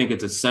while I think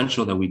it's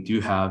essential that we do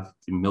have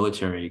the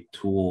military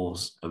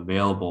tools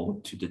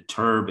available to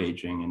deter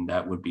Beijing, and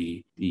that would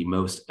be the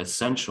most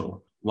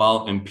essential,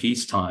 while in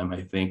peacetime,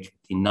 I think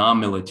the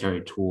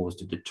non-military tools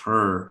to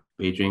deter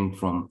Beijing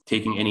from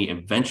taking any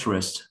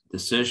adventurous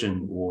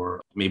decision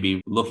or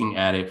maybe looking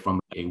at it from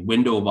a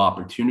window of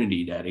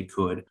opportunity that it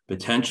could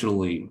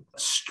potentially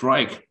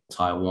strike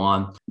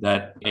Taiwan,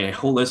 that a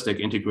holistic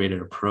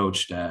integrated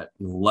approach that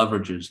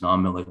leverages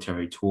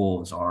non-military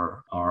tools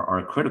are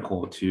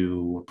critical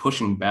to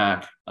pushing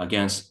back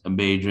against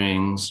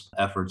Beijing's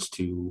efforts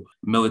to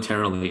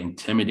militarily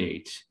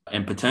intimidate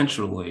and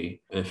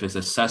potentially, if it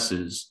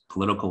assesses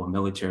political and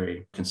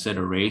military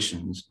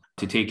considerations,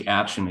 to take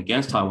action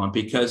against Taiwan.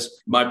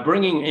 Because by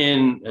bringing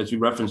in, as we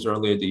referenced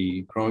earlier,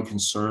 the growing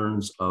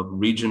concerns of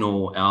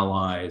regional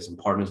allies and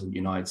partners of the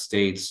United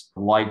States,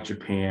 like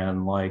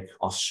Japan, like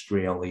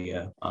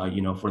Australia,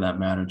 for that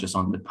matter, just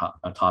on the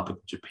topic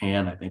of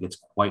Japan, I think it's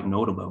quite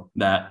notable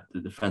that the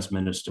defense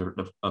minister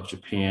of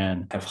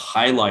Japan have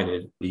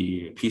highlighted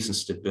the peace and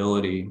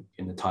stability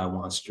in the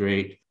Taiwan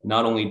Strait,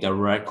 not only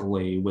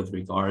directly with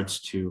regards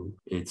to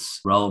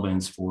its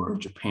relevance for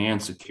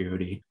Japan's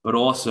security, but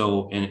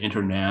also in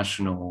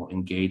international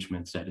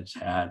engagements that it's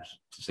had,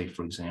 to say,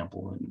 for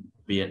example, in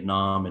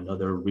Vietnam and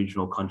other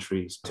regional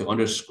countries, to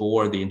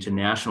underscore the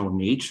international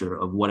nature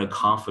of what a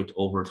conflict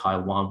over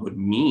Taiwan would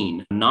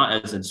mean,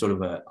 not as in sort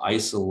of an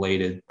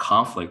isolated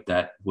conflict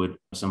that would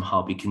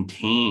somehow be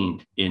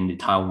contained in the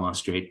Taiwan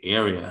Strait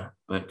area,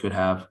 but could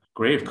have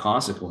grave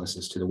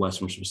consequences to the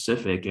Western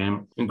Pacific,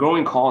 and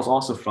growing calls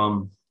also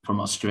from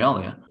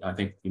Australia, I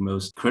think the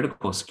most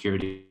critical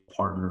security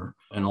partner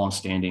and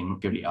longstanding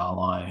security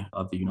ally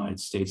of the United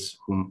States,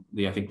 whom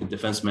I think the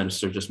defense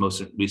minister just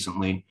most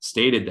recently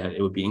stated that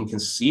it would be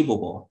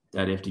inconceivable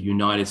that if the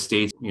United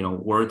States,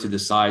 were to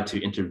decide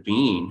to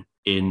intervene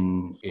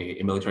in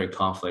a military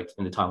conflict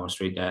in the Taiwan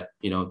Strait, that,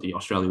 the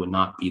Australia would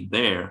not be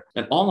there.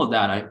 And all of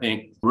that, I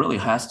think, really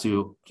has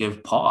to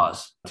give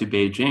pause to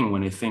Beijing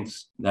when it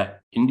thinks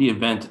that in the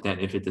event that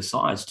if it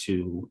decides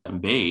to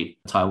invade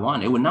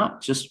Taiwan, it would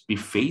not just be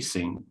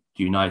facing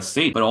the United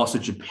States, but also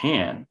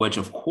Japan, which,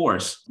 of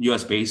course,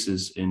 U.S.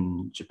 bases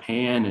in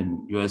Japan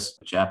and U.S.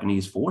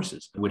 Japanese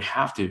forces would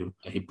have to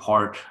be a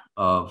part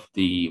of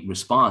the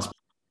response.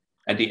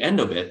 At the end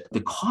of it,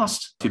 the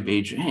cost to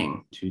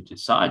Beijing to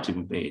decide to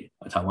invade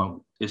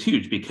Taiwan is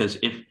huge, because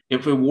if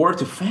it were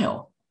to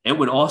fail, it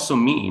would also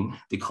mean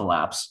the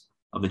collapse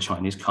of the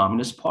Chinese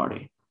Communist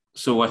Party.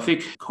 So I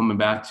think coming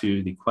back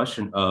to the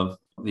question of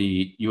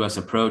the U.S.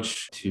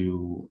 approach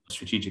to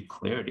strategic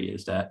clarity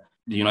is that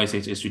the United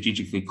States is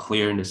strategically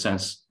clear in the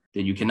sense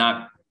that you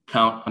cannot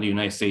count on the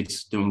United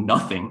States doing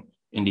nothing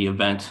in the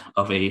event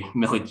of a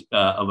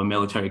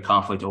military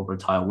conflict over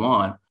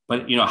Taiwan.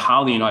 But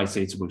how the United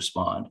States will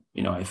respond,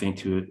 I think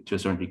to a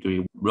certain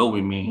degree will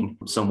remain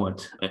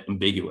somewhat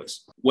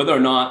ambiguous. Whether or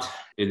not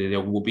it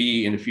will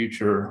be in the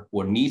future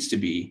or needs to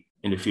be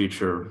in the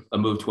future a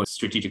move towards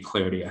strategic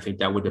clarity, I think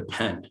that would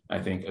depend,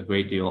 a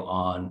great deal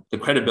on the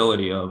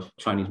credibility of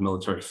Chinese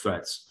military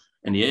threats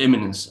and the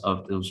imminence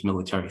of those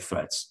military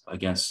threats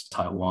against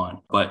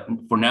Taiwan. But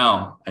for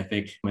now, I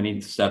think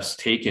many steps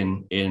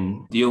taken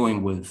in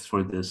dealing with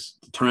sort of this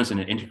deterrence in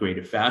an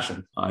integrated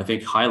fashion, I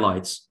think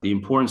highlights the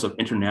importance of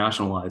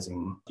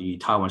internationalizing the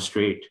Taiwan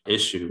Strait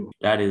issue.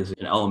 That is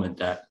an element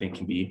that I think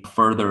can be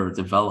further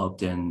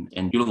developed and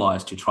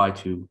utilized to try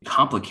to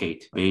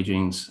complicate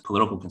Beijing's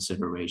political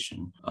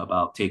consideration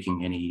about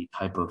taking any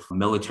type of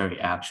military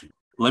action,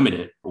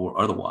 limited or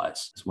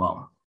otherwise as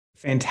well.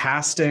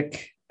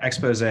 Fantastic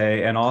expose,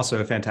 and also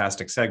a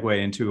fantastic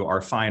segue into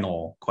our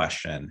final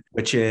question,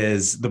 which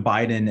is the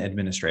Biden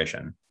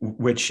administration,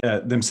 which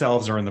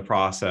themselves are in the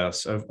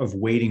process of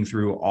wading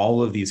through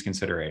all of these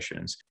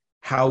considerations.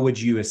 How would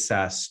you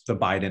assess the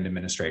Biden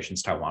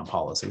administration's Taiwan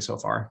policy so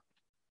far?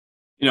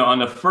 On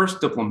the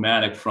first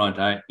diplomatic front,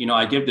 I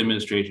give the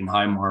administration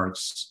high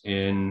marks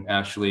in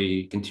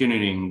actually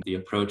continuing the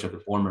approach of the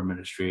former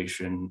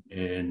administration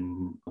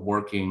in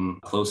working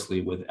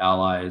closely with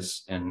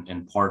allies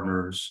and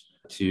partners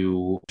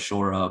to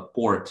shore up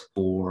support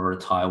for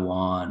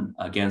Taiwan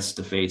against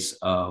the face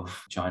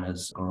of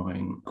China's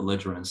growing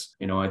belligerence.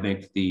 I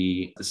think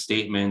the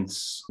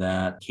statements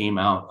that came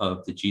out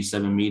of the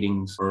G7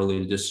 meetings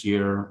earlier this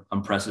year,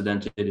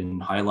 unprecedented in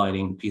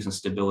highlighting peace and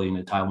stability in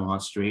the Taiwan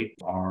Strait,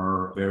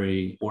 are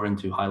very important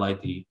to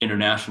highlight the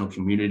international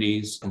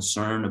community's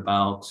concern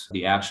about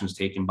the actions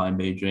taken by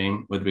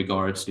Beijing with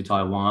regards to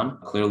Taiwan.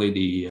 Clearly,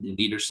 the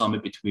leader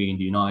summit between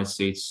the United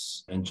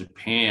States and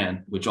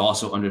Japan, which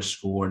also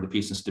underscored the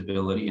peace and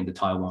stability in the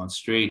Taiwan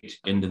Strait,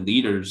 in the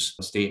leader's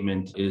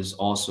statement, is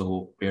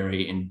also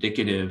very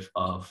indicative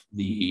of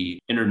the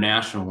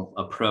international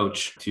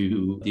approach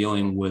to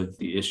dealing with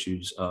the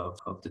issues of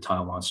the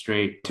Taiwan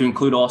Strait, to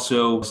include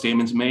also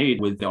statements made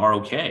with the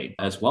ROK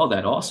as well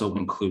that also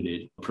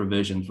included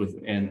provisions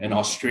in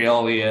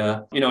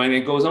Australia, and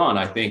it goes on.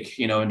 I think,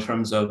 in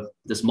terms of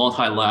this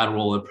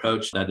multilateral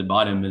approach that the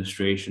Biden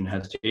administration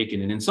has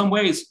taken. And in some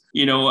ways,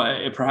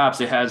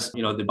 perhaps it has, the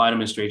Biden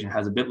administration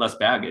has a bit less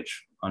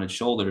baggage on its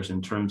shoulders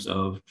in terms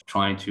of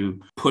trying to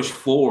push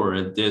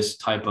forward this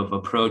type of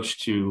approach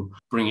to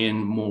bring in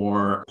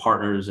more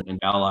partners and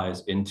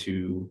allies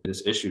into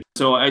this issue.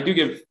 So I do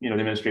give, the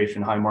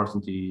administration high marks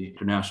on the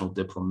international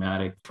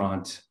diplomatic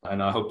front,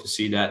 and I hope to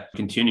see that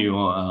continue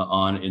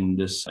on in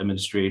this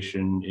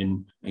administration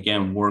in,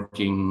 again,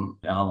 working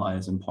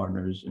allies and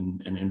partners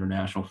and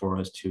international for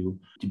us to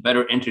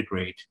better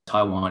integrate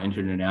Taiwan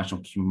into the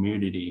international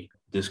community.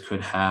 This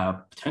could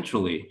have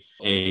potentially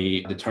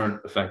a deterrent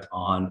effect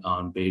on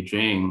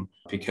Beijing,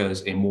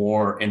 because a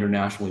more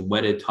internationally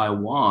wedded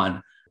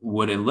Taiwan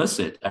would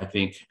elicit, I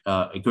think,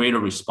 a greater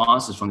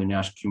responses from the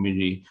international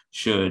community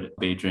should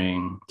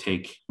Beijing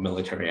take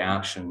military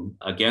action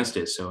against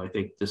it. So I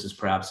think this is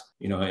perhaps,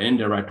 an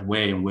indirect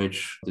way in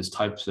which these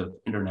types of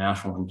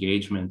international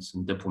engagements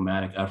and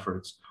diplomatic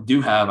efforts do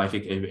have, I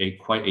think, a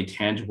quite a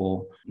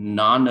tangible,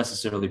 not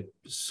necessarily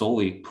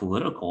solely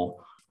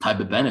political type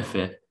of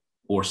benefit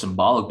or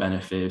symbolic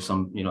benefit.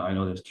 Some, I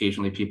know that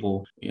occasionally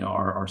people,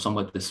 are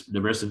somewhat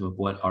derisive of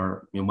what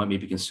are, what may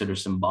be considered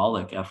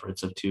symbolic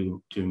efforts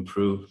to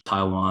improve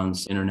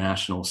Taiwan's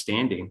international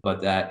standing,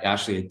 but that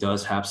actually it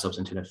does have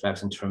substantive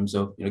effects in terms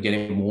of,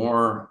 getting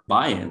more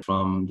buy-in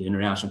from the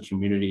international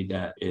community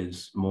that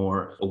is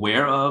more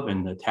aware of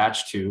and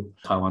attached to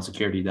Taiwan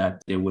security,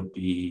 that they would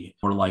be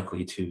more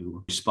likely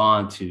to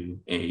respond to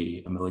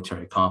a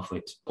military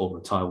conflict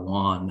over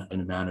Taiwan in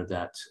a manner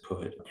that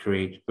could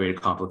create greater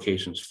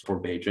complications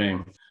for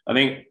Beijing. I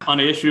think on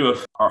the issue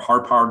of our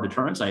hard power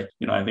deterrence, I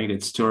think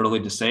it's too early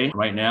to say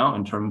right now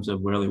in terms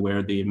of really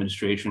where the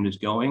administration is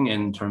going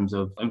in terms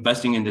of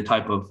investing in the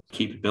type of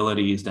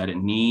capabilities that it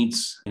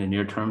needs in the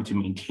near term to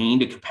maintain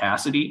the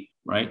capacity,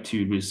 right,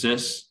 to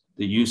resist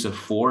the use of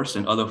force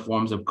and other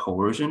forms of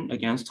coercion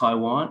against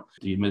Taiwan.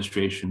 The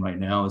administration right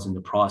now is in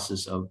the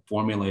process of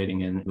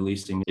formulating and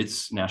releasing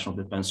its national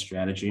defense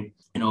strategy.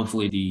 And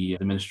hopefully the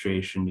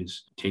administration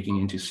is taking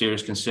into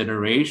serious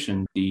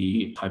consideration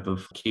the type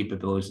of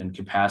capabilities and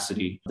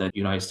capacity that the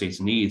United States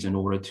needs in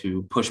order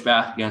to push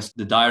back against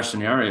the dire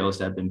scenarios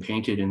that have been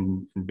painted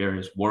in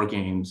various war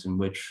games in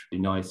which the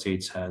United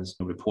States has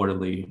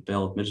reportedly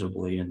failed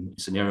miserably in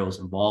scenarios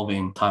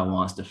involving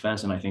Taiwan's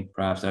defense. And I think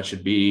perhaps that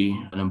should be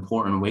an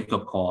important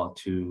wake-up call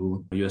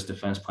to U.S.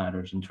 defense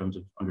planners in terms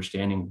of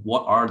understanding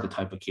what are the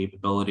type of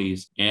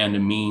capabilities and the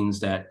means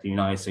that the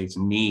United States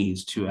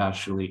needs to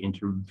actually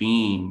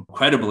intervene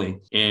credibly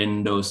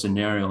in those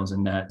scenarios,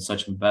 and that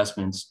such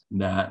investments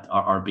that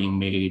are being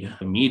made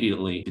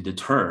immediately to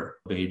deter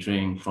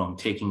Beijing from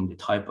taking the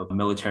type of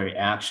military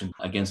action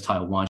against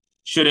Taiwan.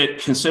 Should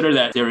it consider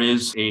that there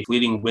is a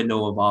fleeting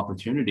window of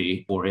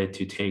opportunity for it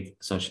to take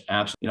such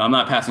action? I'm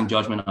not passing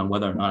judgment on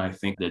whether or not I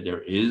think that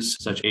there is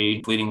such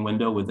a fleeting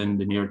window within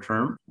the near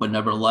term. But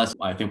nevertheless,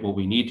 I think what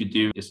we need to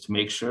do is to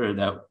make sure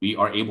that we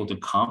are able to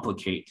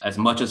complicate as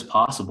much as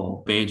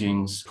possible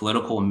Beijing's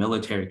political and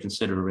military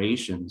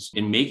considerations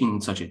in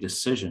making such a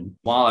decision.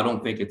 While I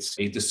don't think it's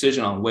a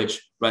decision on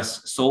which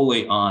rests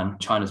solely on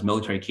China's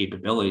military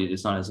capability,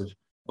 it's not as if,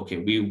 okay,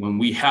 when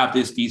we have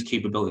these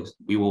capabilities,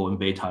 we will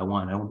invade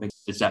Taiwan. I don't think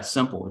it's that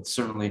simple. It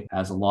certainly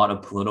has a lot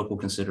of political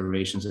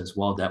considerations as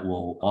well that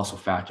will also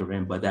factor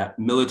in. But that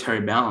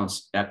military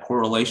balance, that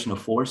correlation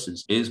of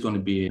forces is going to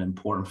be an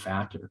important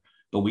factor.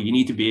 But we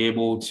need to be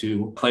able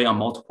to play on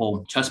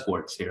multiple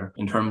chessboards here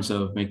in terms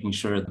of making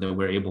sure that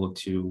we're able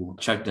to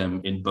check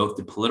them in both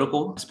the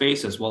political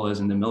space as well as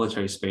in the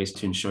military space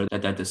to ensure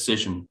that that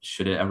decision,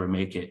 should it ever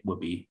make it,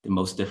 would be the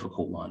most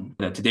difficult one.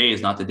 That today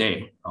is not the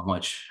day on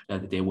which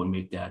that they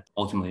would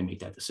ultimately make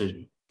that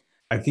decision.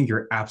 I think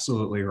you're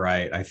absolutely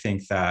right. I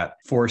think that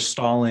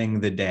forestalling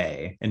the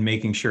day and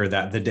making sure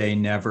that the day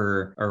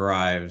never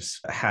arrives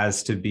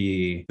has to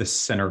be the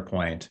center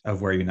point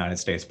of where United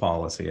States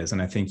policy is.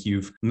 And I think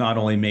you've not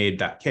only made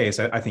that case,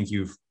 I think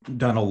you've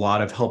done a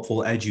lot of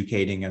helpful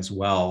educating as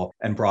well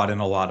and brought in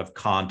a lot of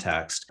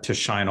context to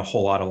shine a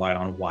whole lot of light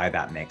on why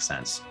that makes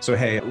sense. So,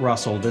 hey,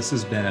 Russell, this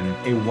has been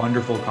a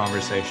wonderful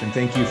conversation.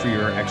 Thank you for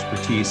your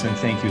expertise, and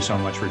thank you so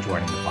much for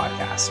joining the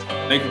podcast.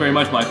 Thank you very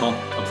much, Michael.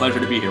 A pleasure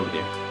to be here with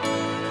you.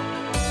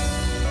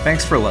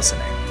 Thanks for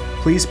listening.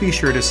 Please be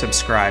sure to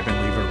subscribe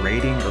and leave a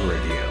rating or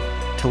review.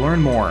 To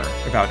learn more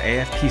about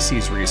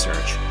AFPC's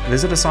research,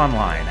 visit us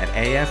online at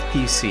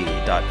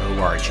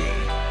afpc.org.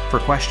 For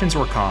questions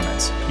or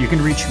comments, you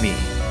can reach me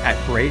at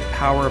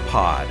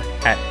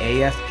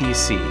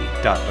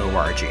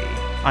greatpowerpod@afpc.org.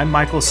 I'm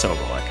Michael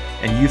Sobolik,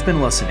 and you've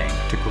been listening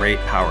to Great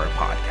Power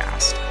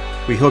Podcast.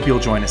 We hope you'll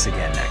join us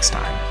again next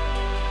time.